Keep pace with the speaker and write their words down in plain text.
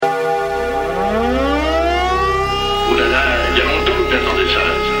là, il y a longtemps que j'attendais ça.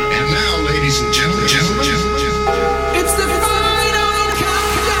 And now, ladies and gentlemen, It's the final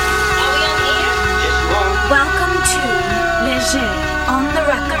countdown. Welcome to Léger on the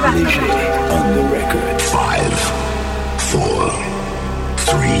record. Léger on the record. 5, 4,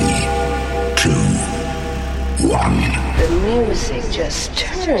 3, 2, 1. The music just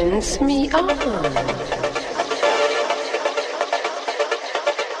turns me on.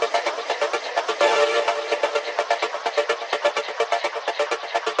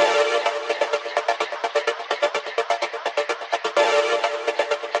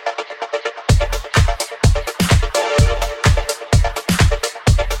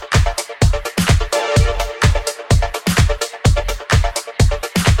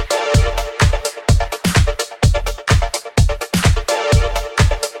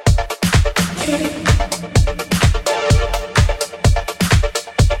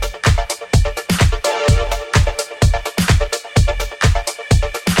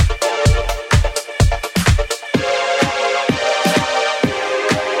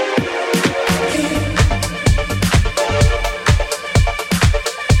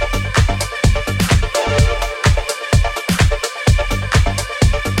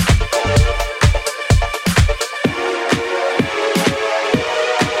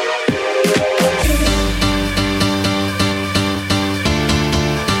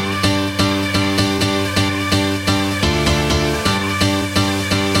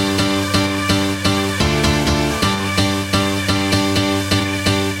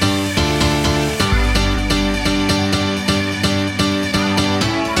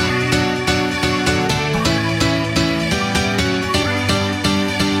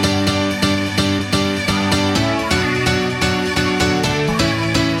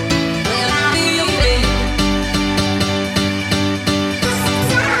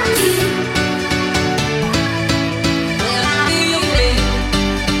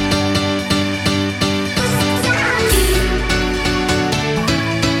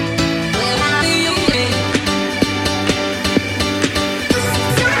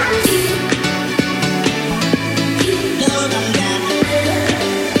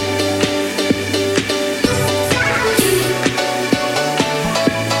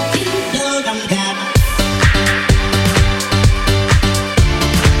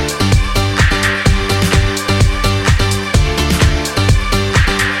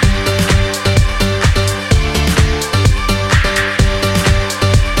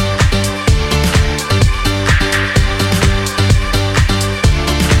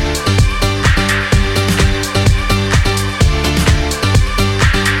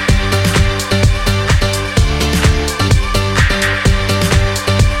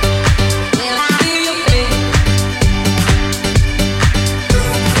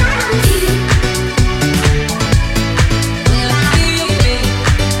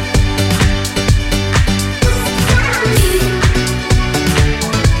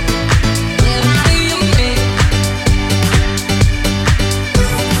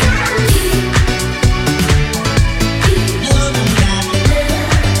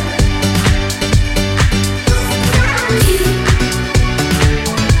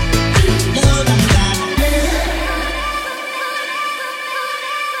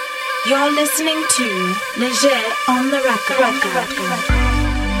 You're listening to Léger on the record.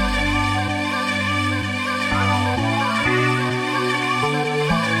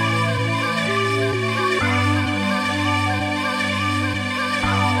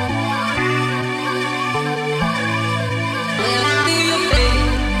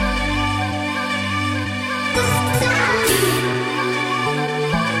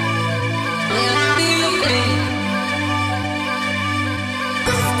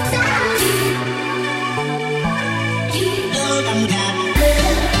 I'm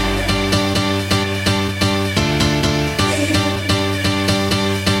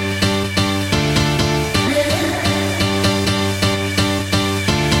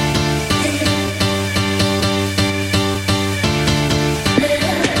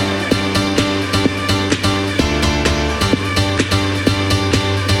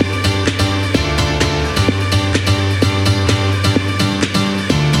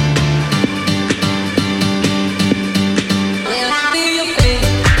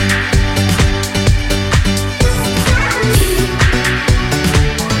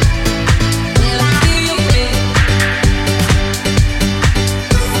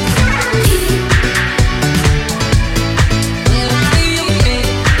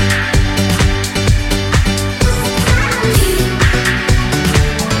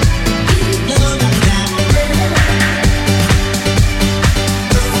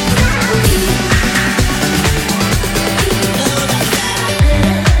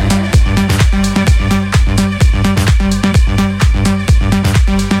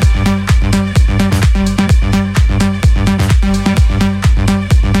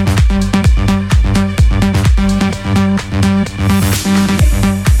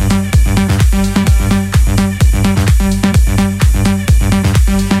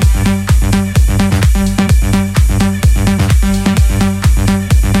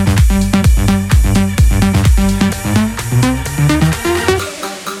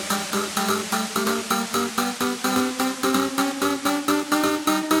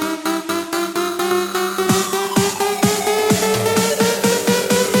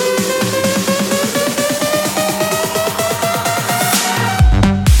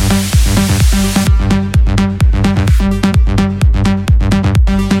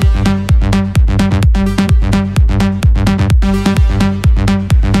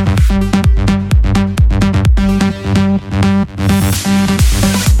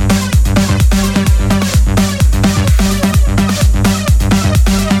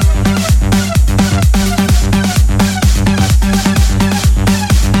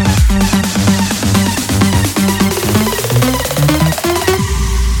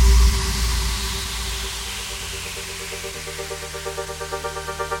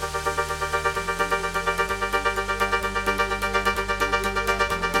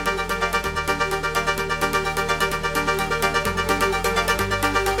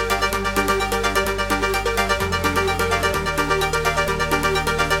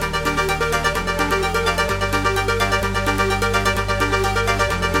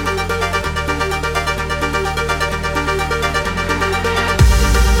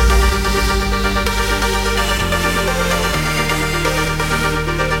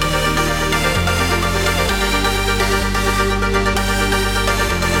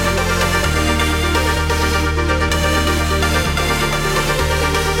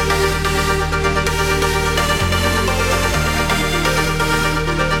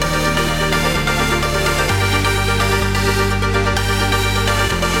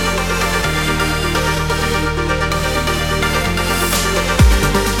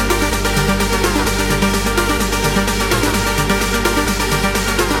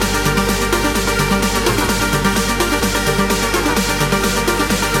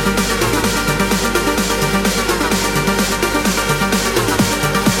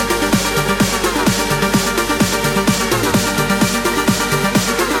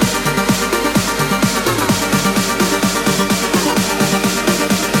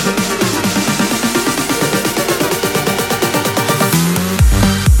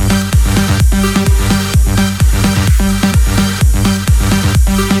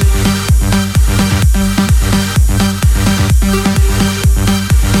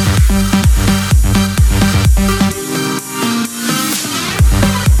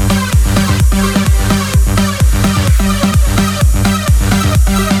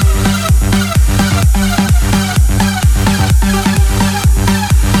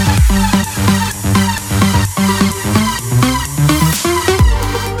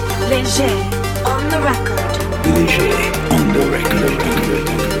Léger on the record.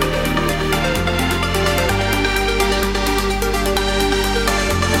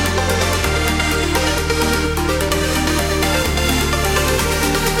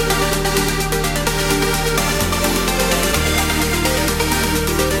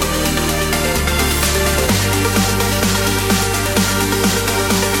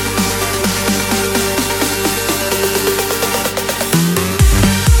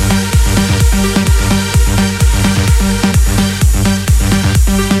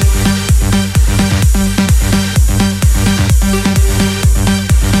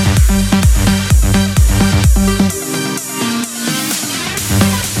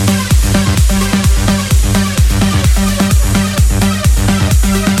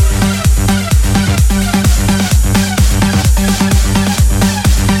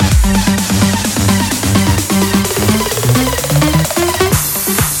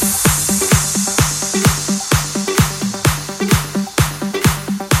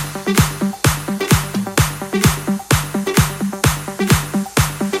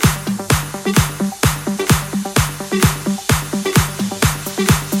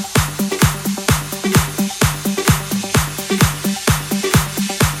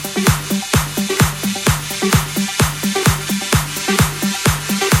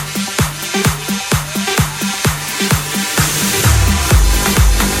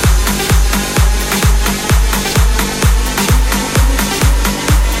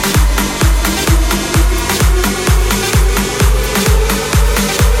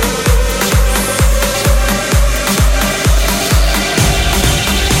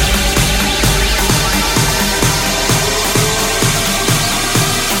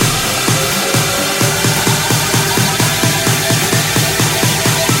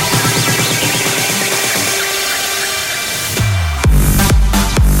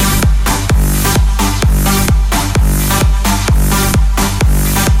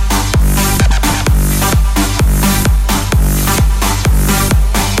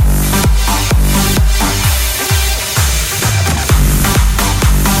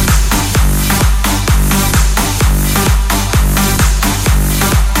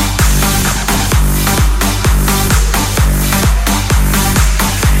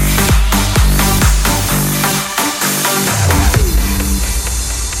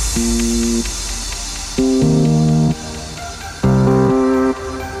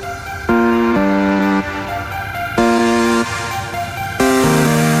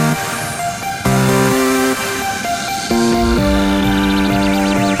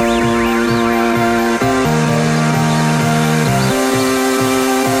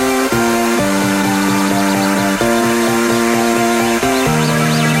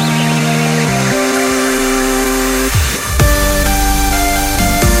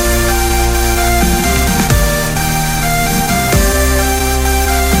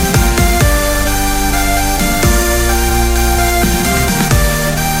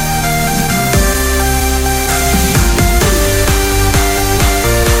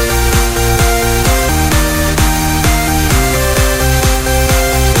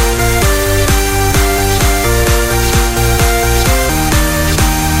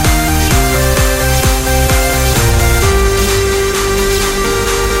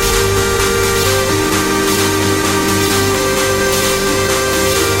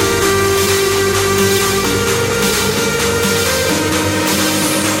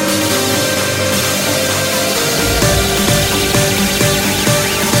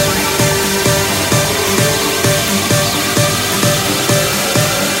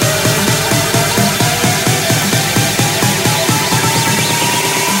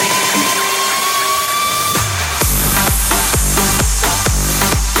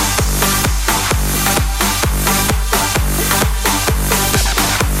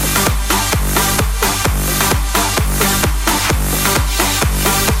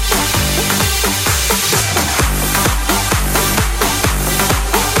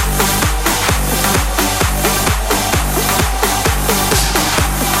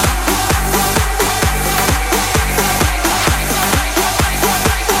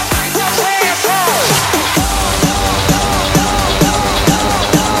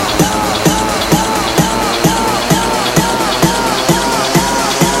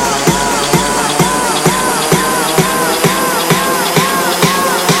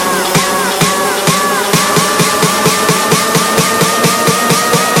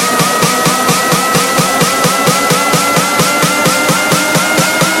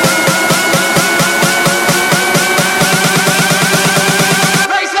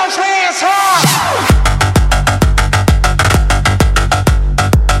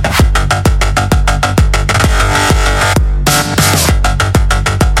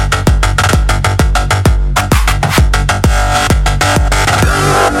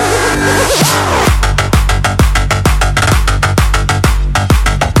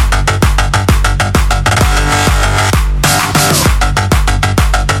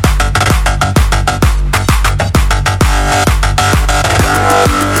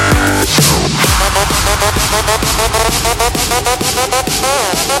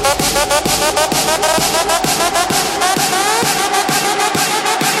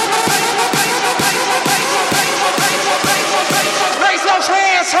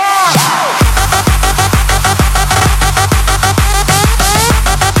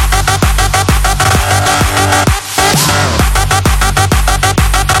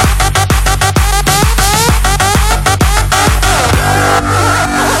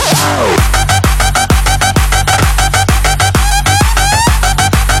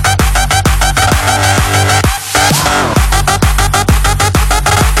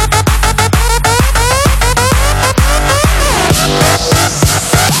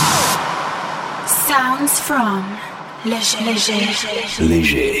 comes from Léger.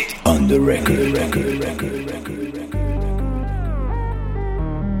 Léger on the record.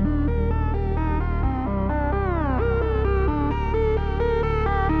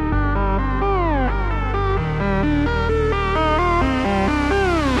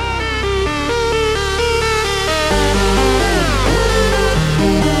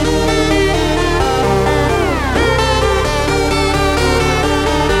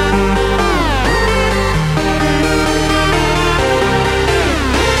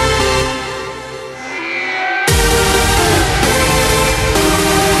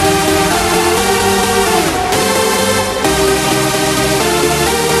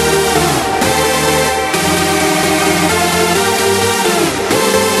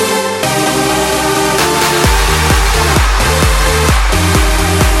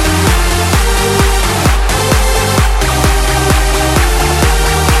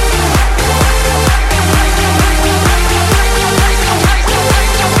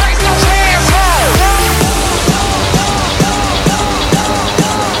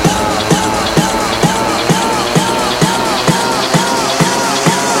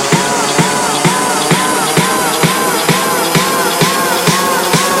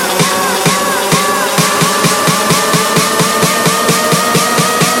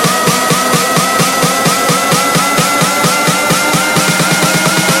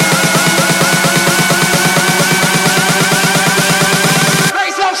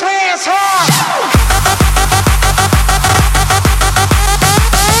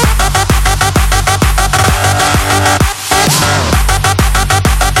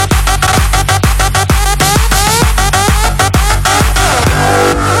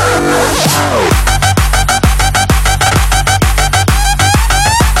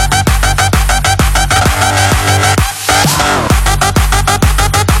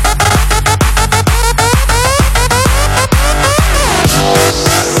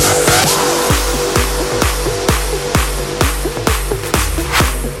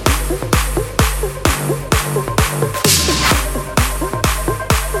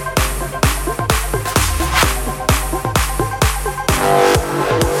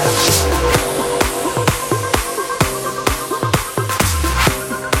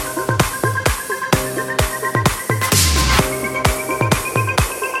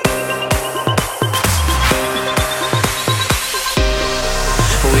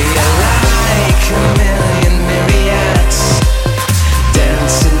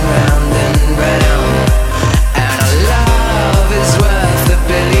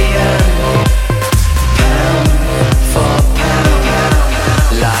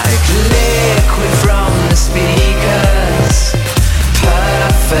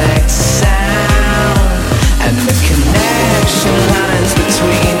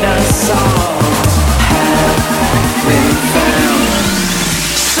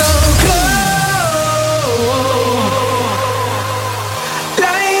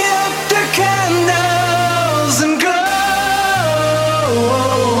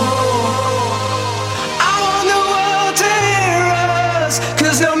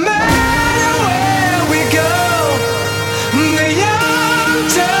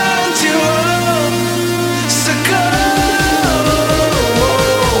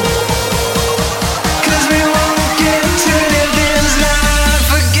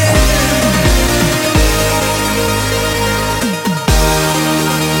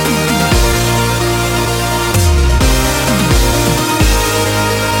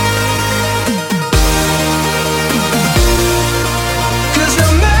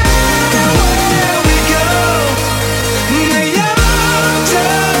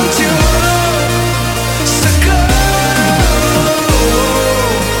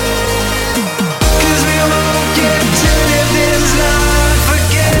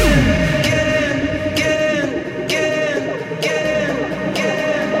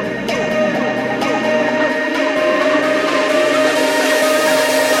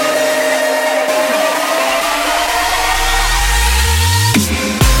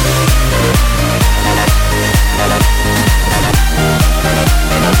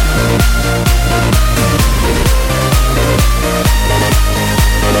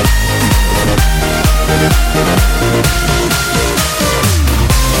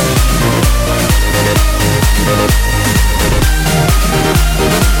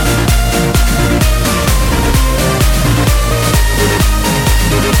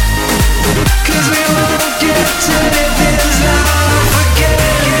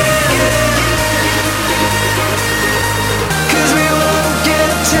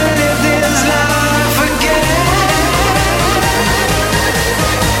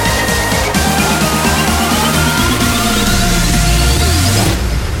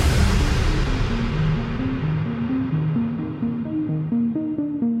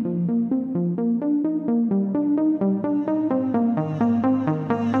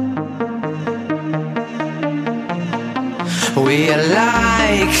 We are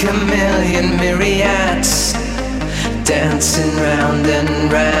like a million myriads dancing round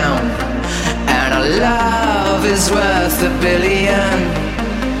and round, and our love is worth $1 billion,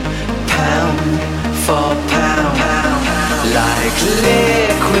 pound for pound, like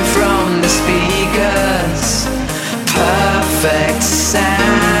liquid from the speakers, perfect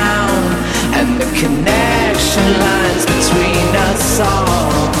sound, and the connection lines between us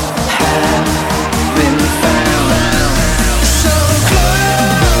all have been found. So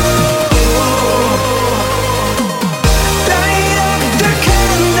close, light up the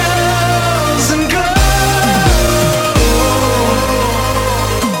candles and glow.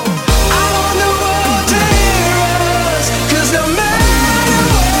 I want the world to hear us, 'cause no matter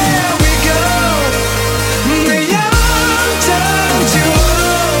where we go, the young turn to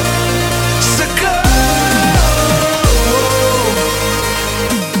old. So close,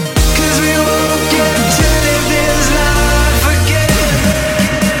 'cause we won't get to live this life again.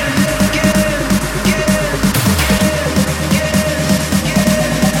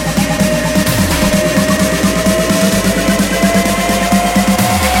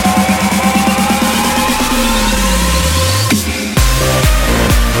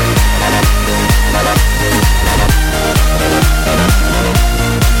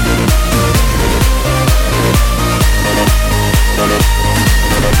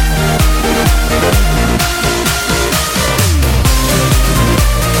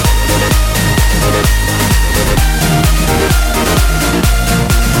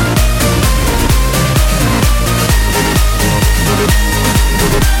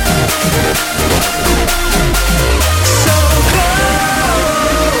 So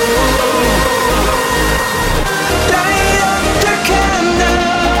light up the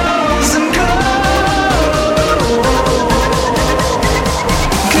candles and glow,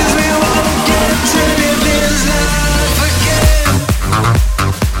 'cause we won't get to live this life again.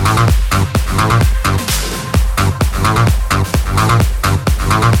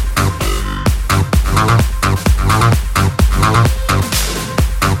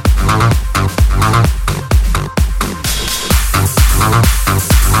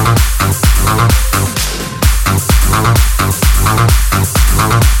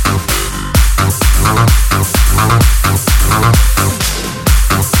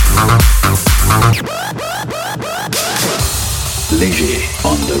 Léger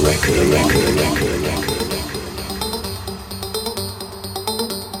on the record.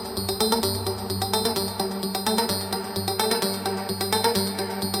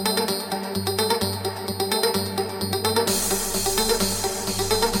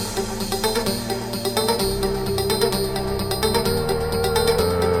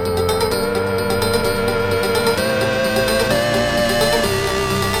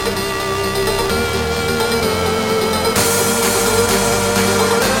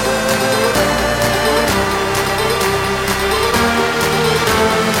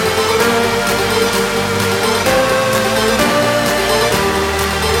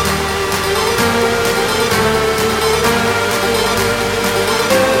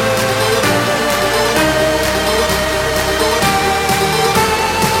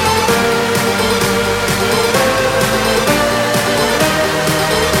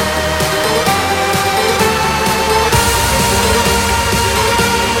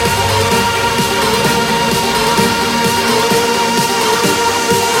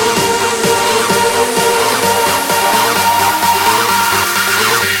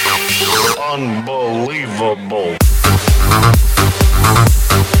 Unbelievable.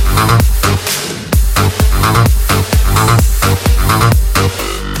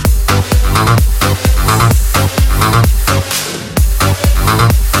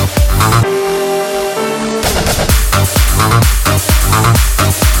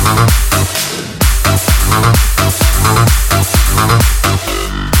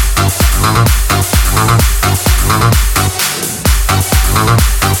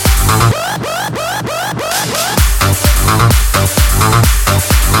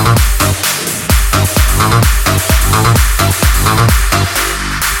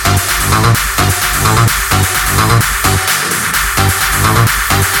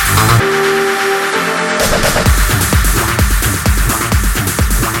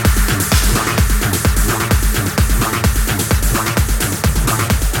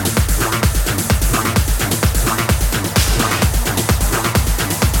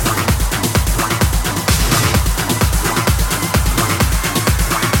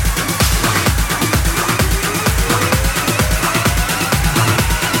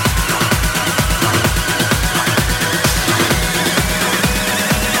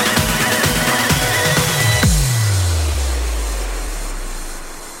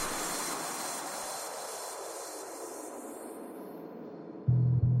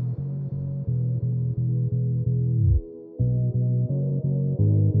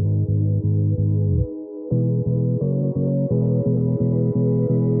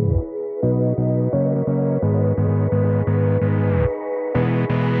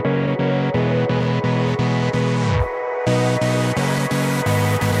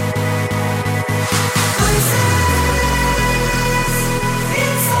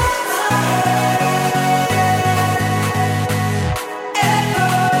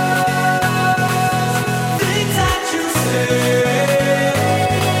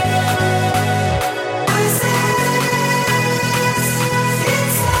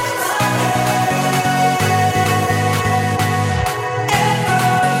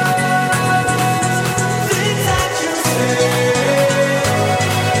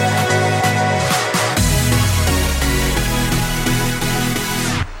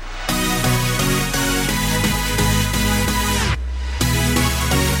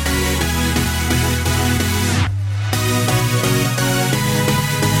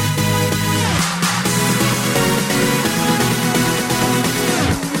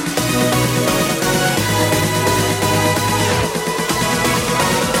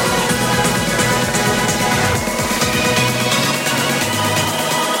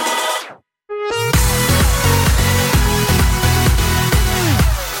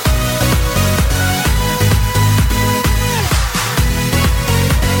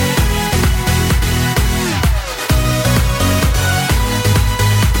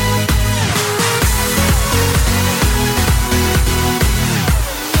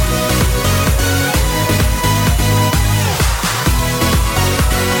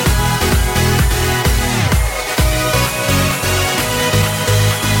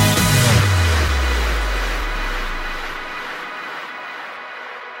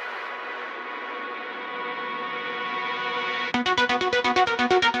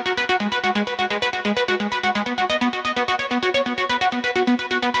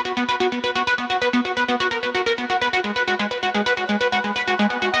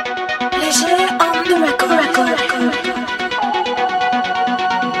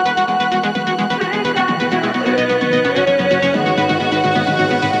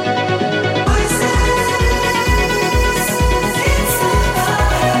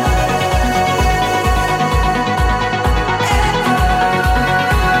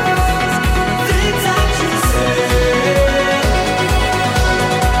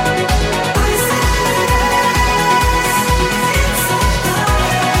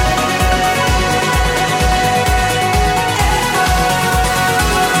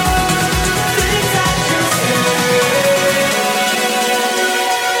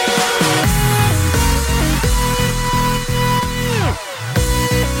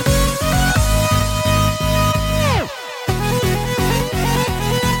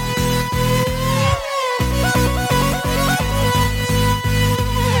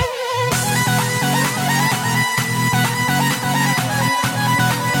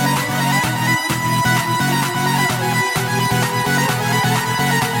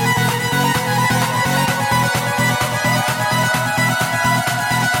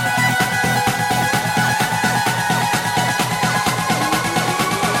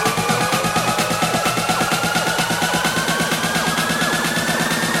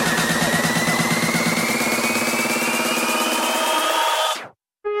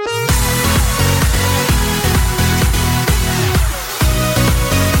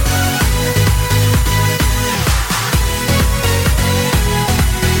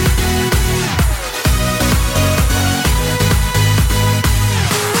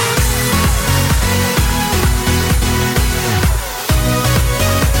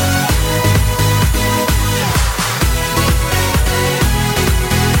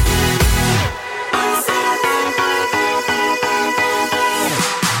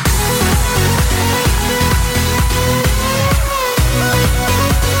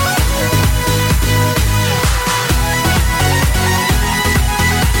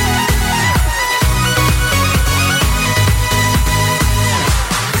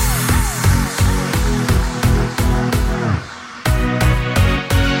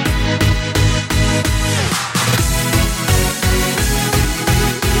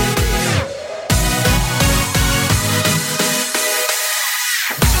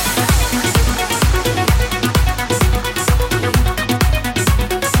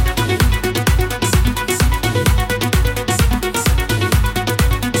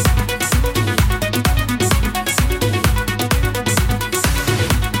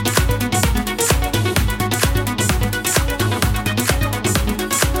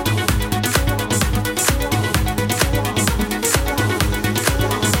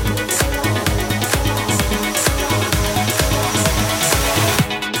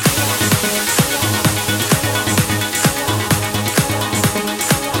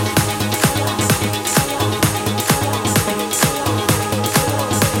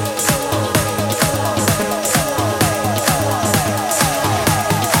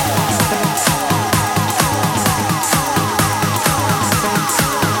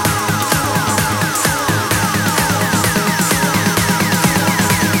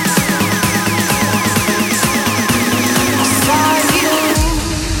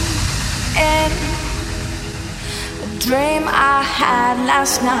 had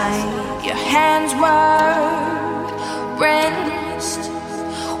last night. Your hands were rinsed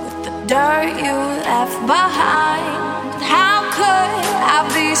with the dirt you left behind. How could I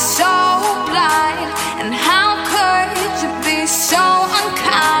be so blind? And how could you be so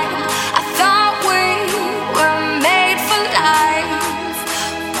unkind? I thought we were made for life,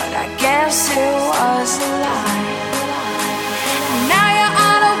 but I guess it was a lie. Now you're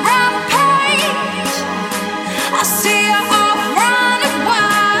on a rampage. I see you off running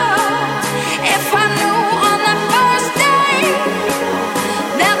wild. If I knew on that first day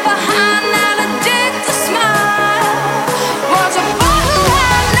that behind that addictive smile was a bottle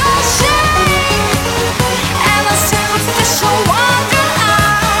had no shame and a superficial wonder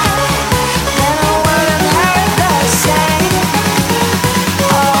eye, then I wouldn't hurt the same.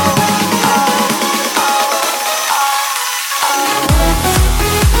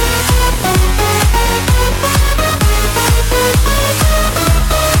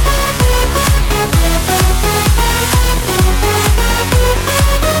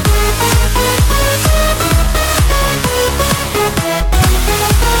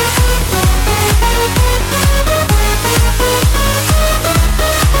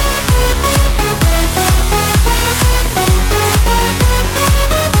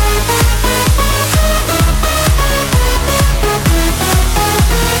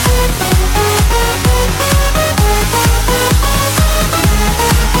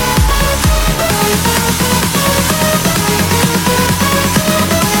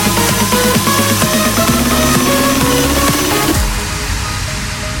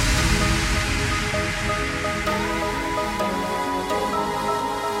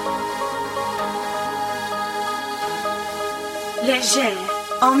 Léger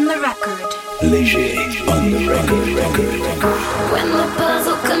on the record. Léger on the record. When the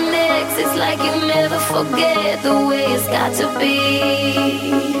puzzle connects, it's like you never forget the way it's got to be.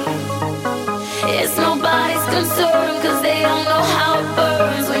 It's nobody's concern, cause they don't know how it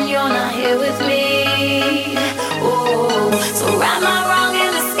burns when you're not here with me. Oh, so write my wrong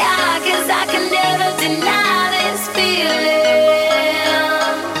in the sky, cause I can never deny this feeling.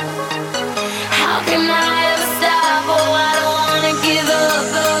 How can I ever stop? Oh, I don't wanna give up.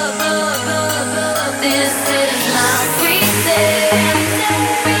 This is my reason.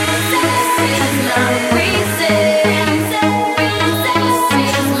 This is my reason. This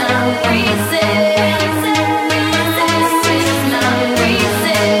is my reason. This is my reason.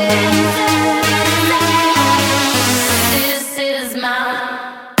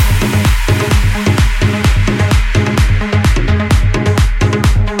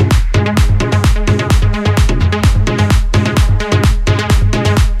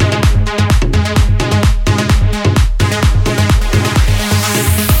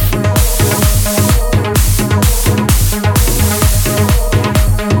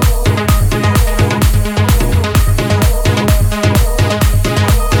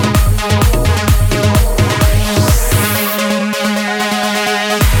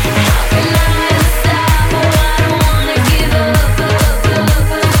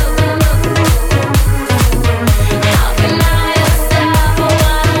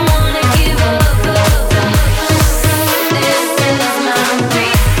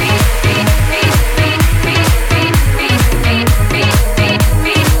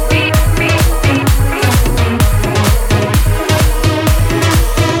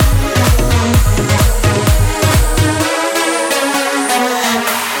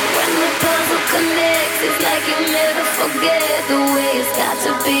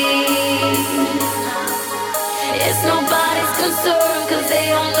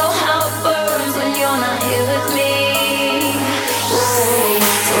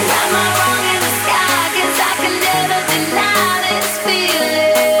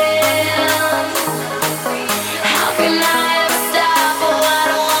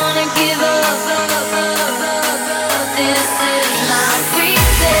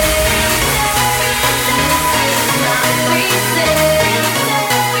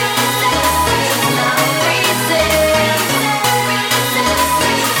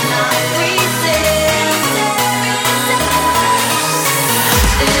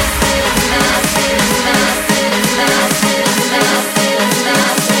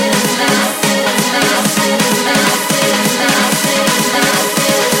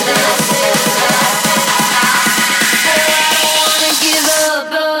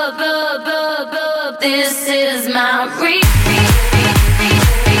 This is my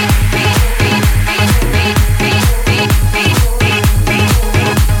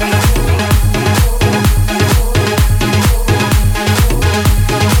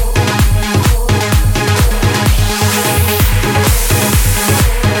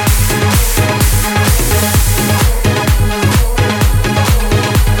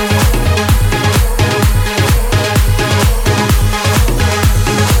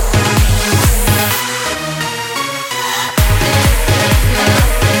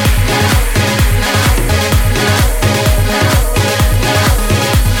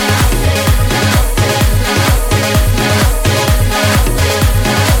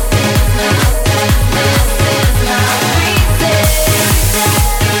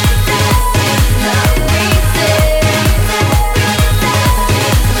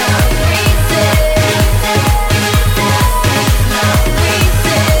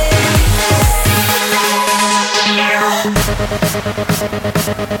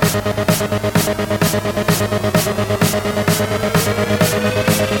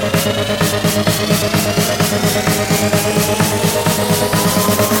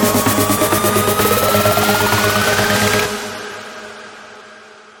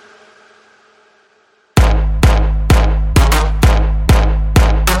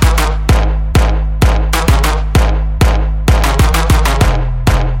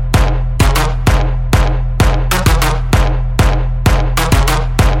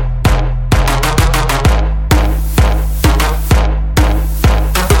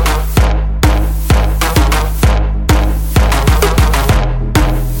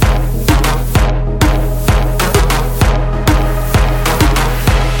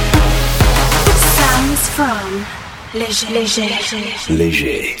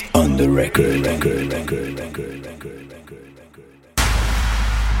Léger on the record.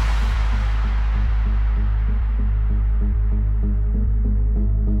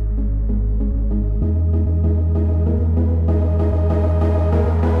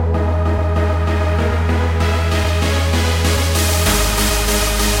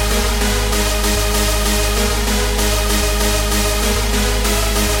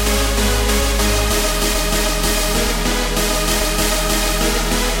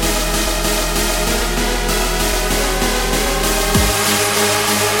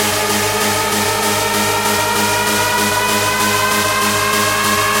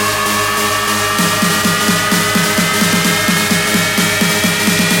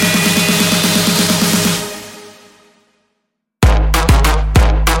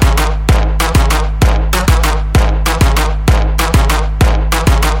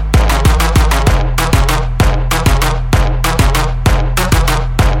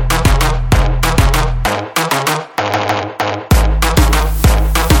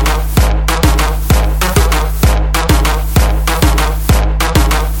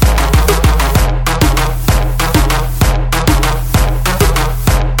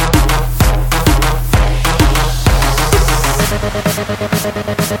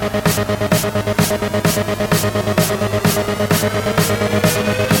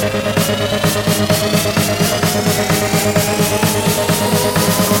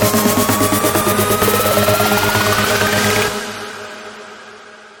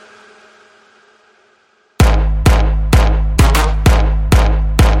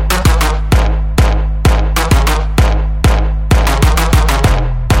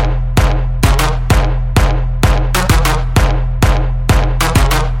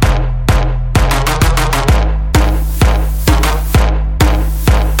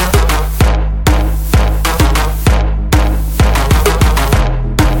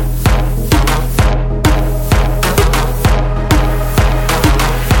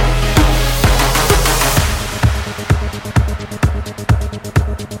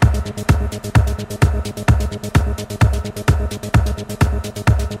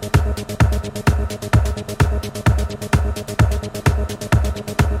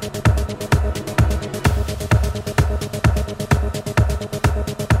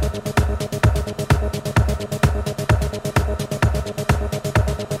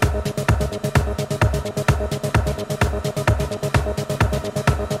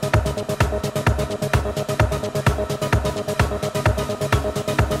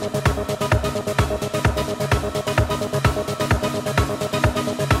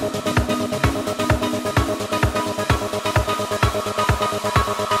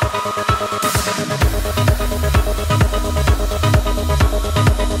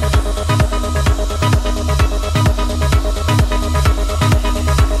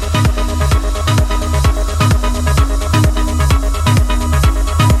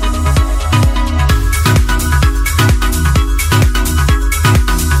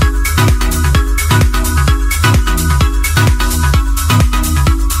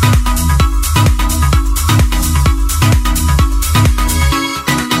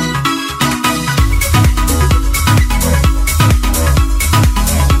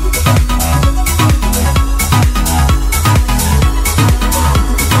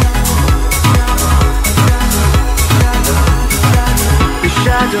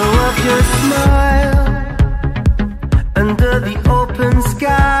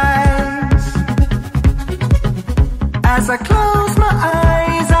 As I close my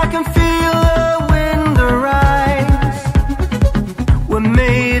eyes, I can feel the wind arise. We're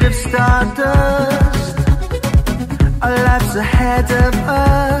made of stardust, our life's ahead of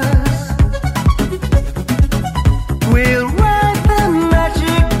us. We'll ride the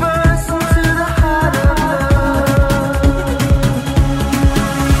magic bus into the heart of love.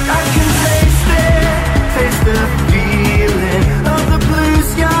 I can taste the feeling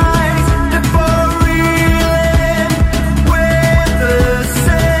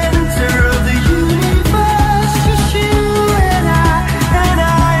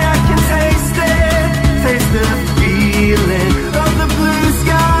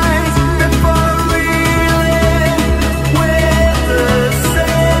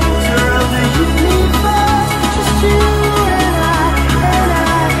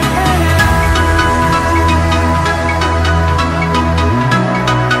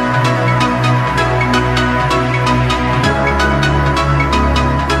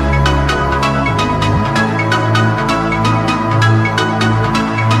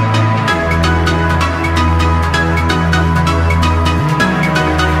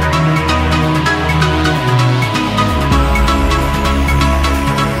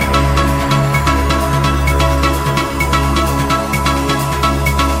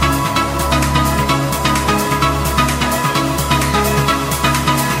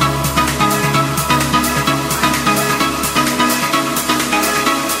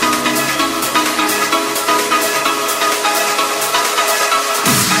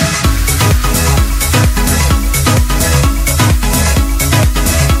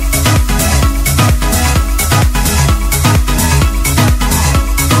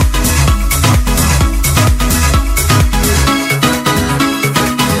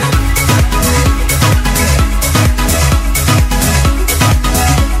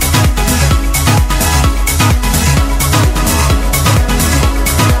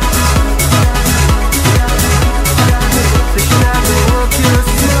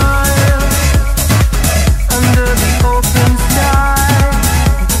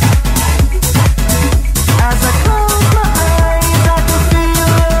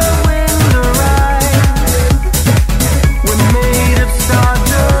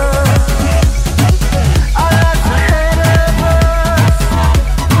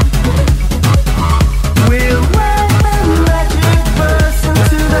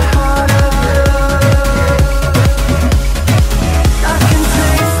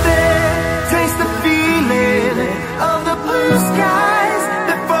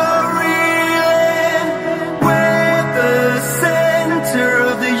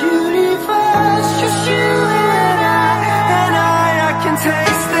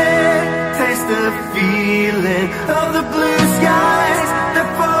the feeling of the blue skies that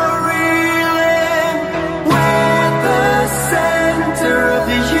for real in. We're the center of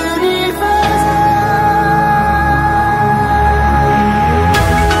the universe.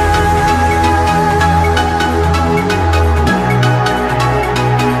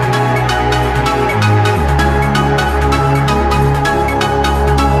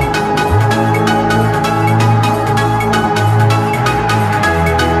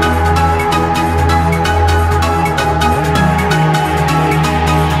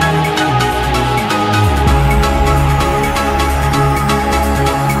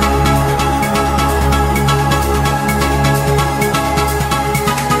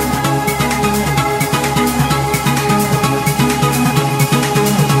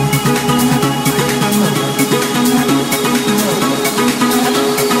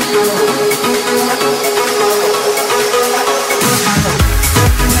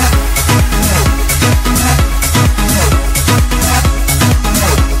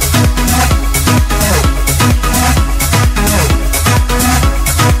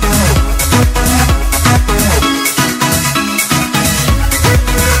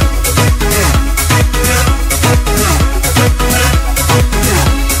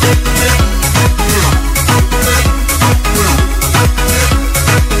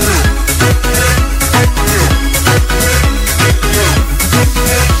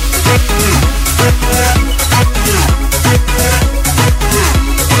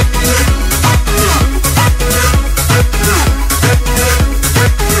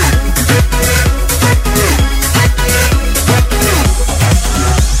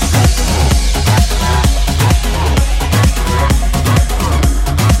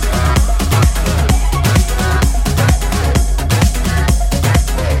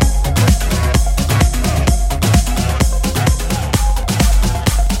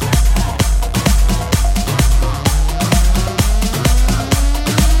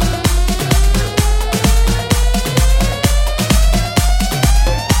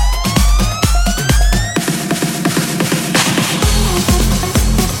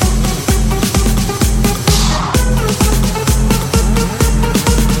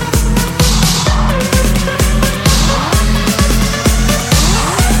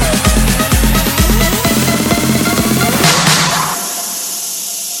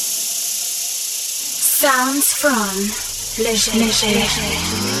 Sounds from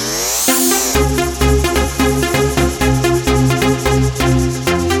Léger.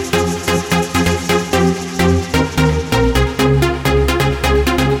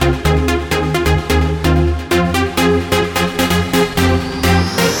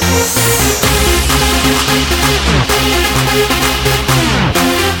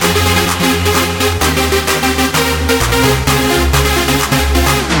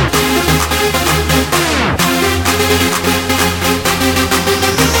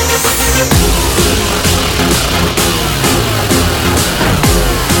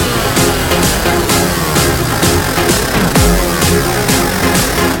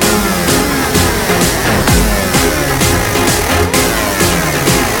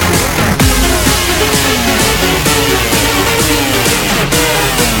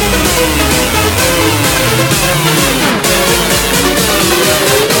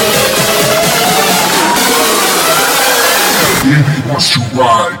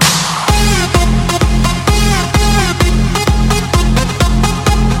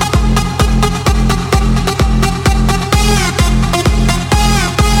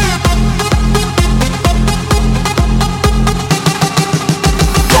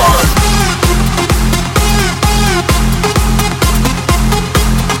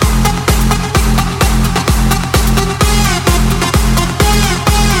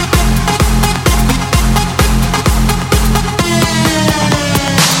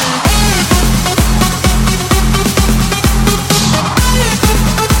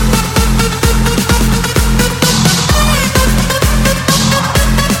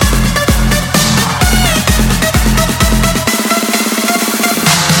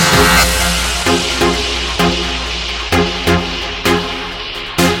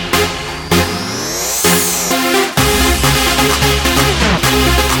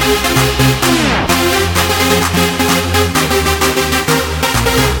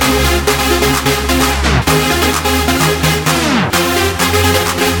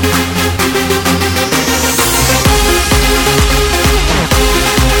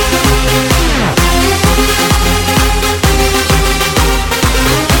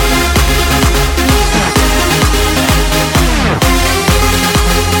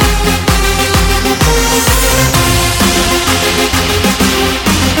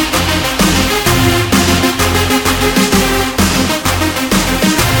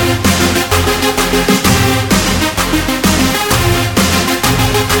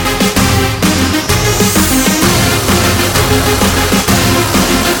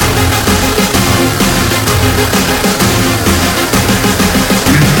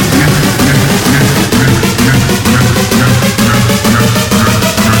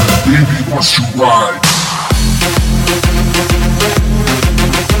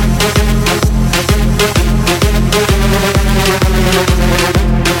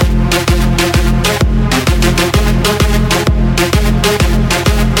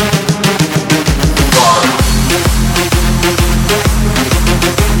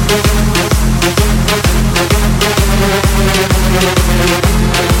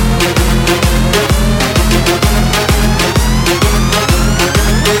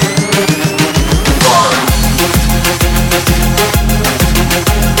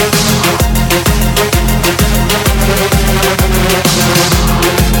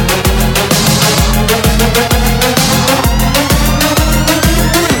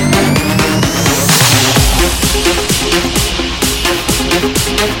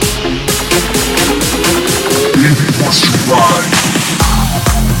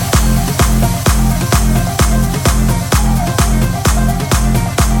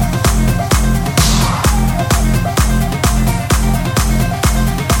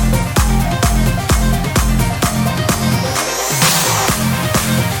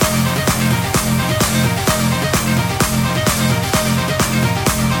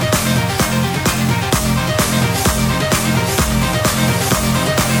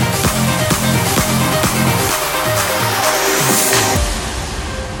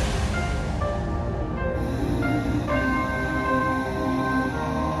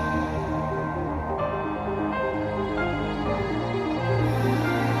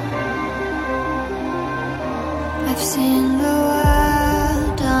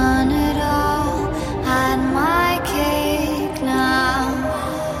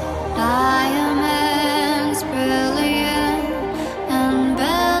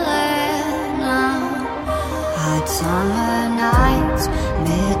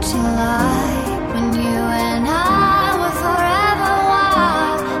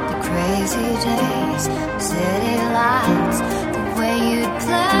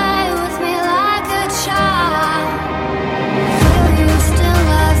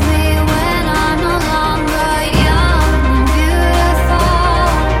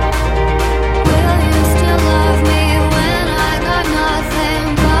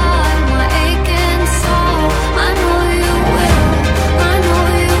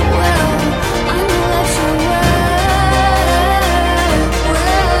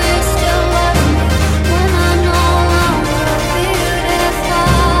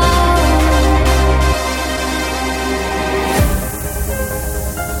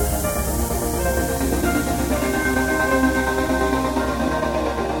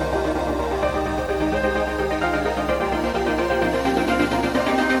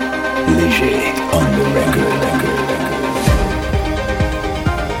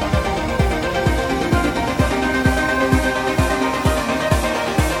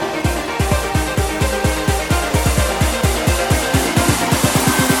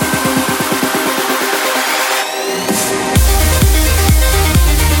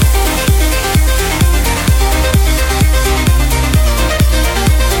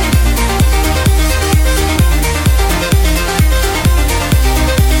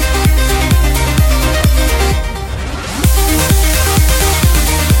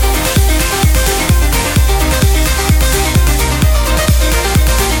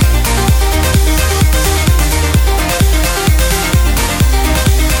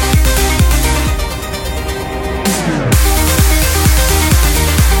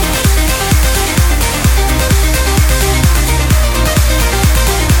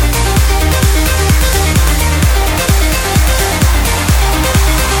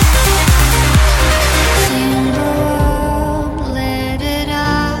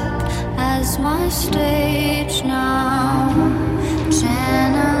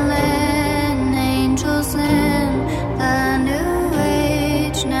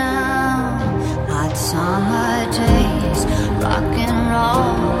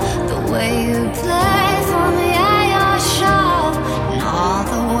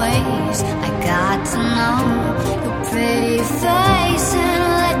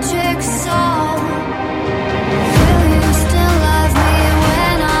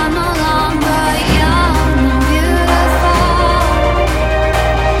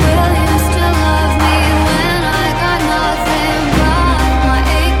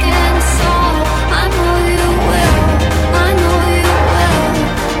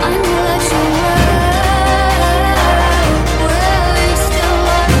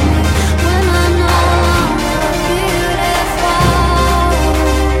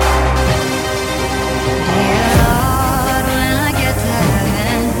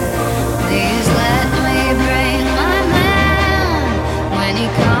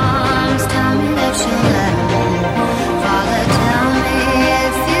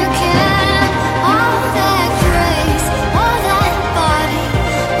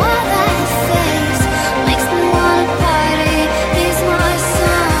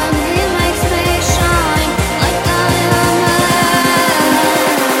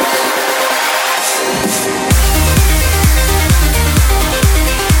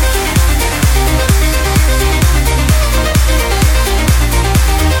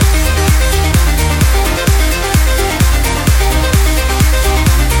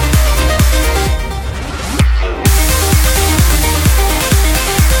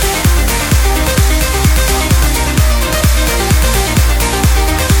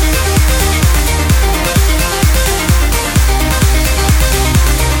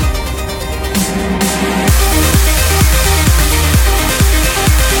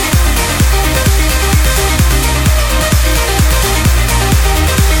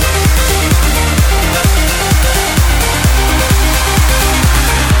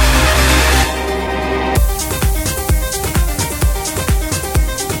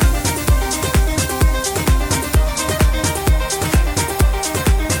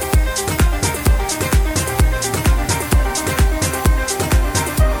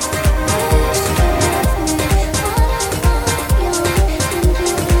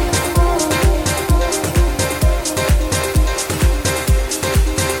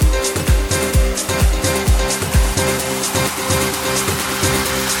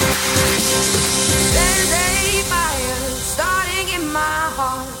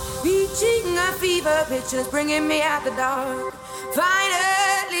 pictures bringing me out the dark.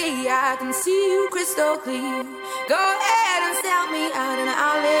 Finally, I can see you crystal clear. Go ahead and sell me out and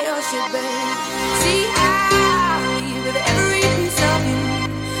I'll lay your shit bare. See, I'll leave with every piece of you.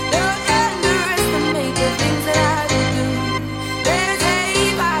 Don't underestimate the things that I can do. There's a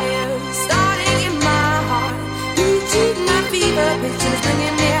fire starting in my heart. You cheat my fever pictures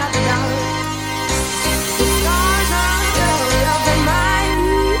bringing me out the dark. The stars of your love remind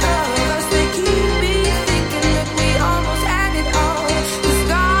me of us. They keep me thinking that we almost had it all. The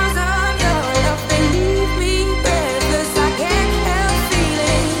scars of your love, they leave me breathless. I can't help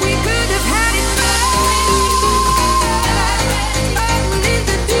feeling we could have had it in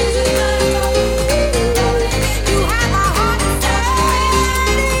the deep. You had my heart inside,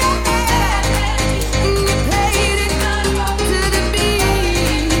 and you played it to the beat. We could have had it in the deep. You had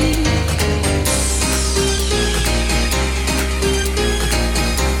my heart inside,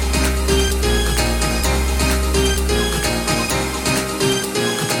 and you played it to the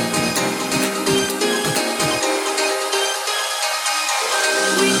beat.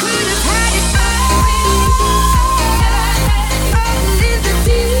 We could have had it in the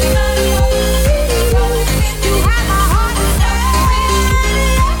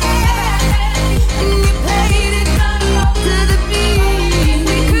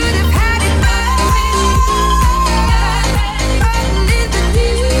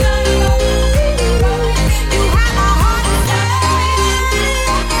deep. You had my heart inside,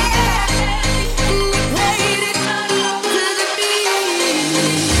 and you played it to the beat.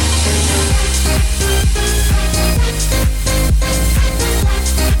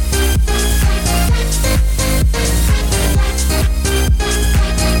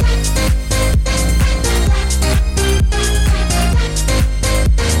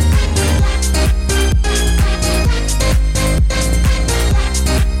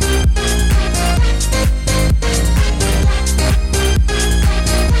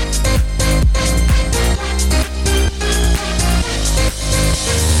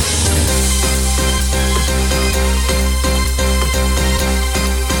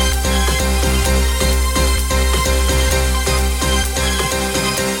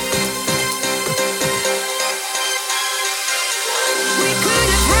 We could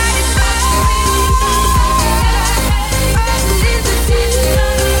have had it in the deep.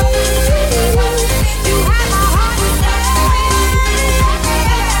 You had my heart inside,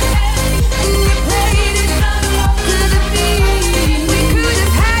 and you played it to the beat. We could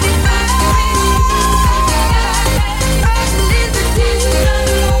have had it in the deep.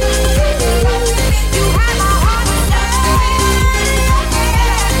 You had my heart inside,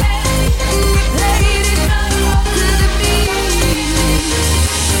 and you played it to the beat.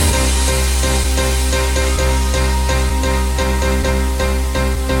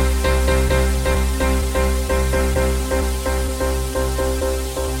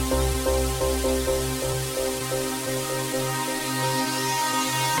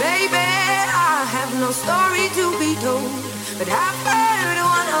 Baby, I have no story to be told, but I've heard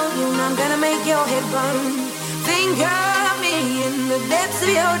one of you, and I'm gonna make your head burn. Think of me in the depths of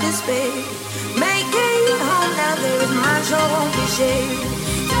your despair. Making home now there is mine, sure won't be shared.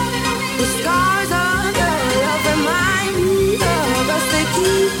 The scars of your love remind me of us. They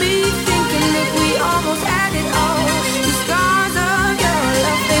keep me thinking that we almost had it all. The scars of your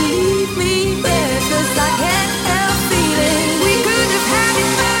love, they leave me breathless. I can't help feeling we could have had it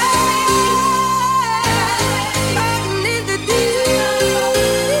in the deep.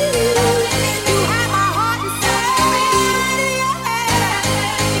 You had my heart inside,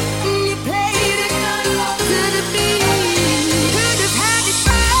 and you played it to the beat. Could have had it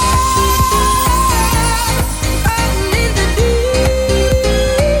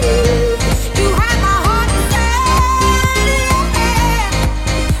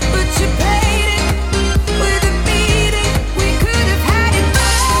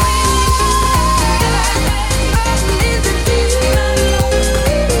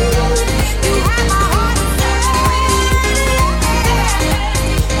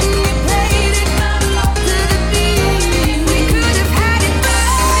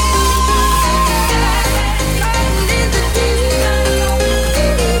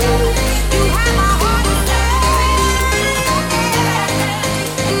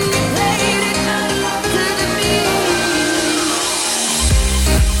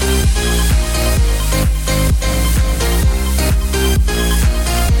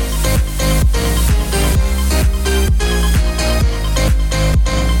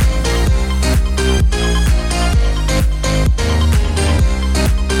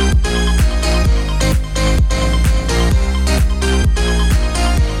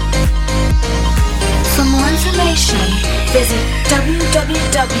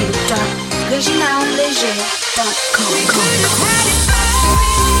originalleger.com.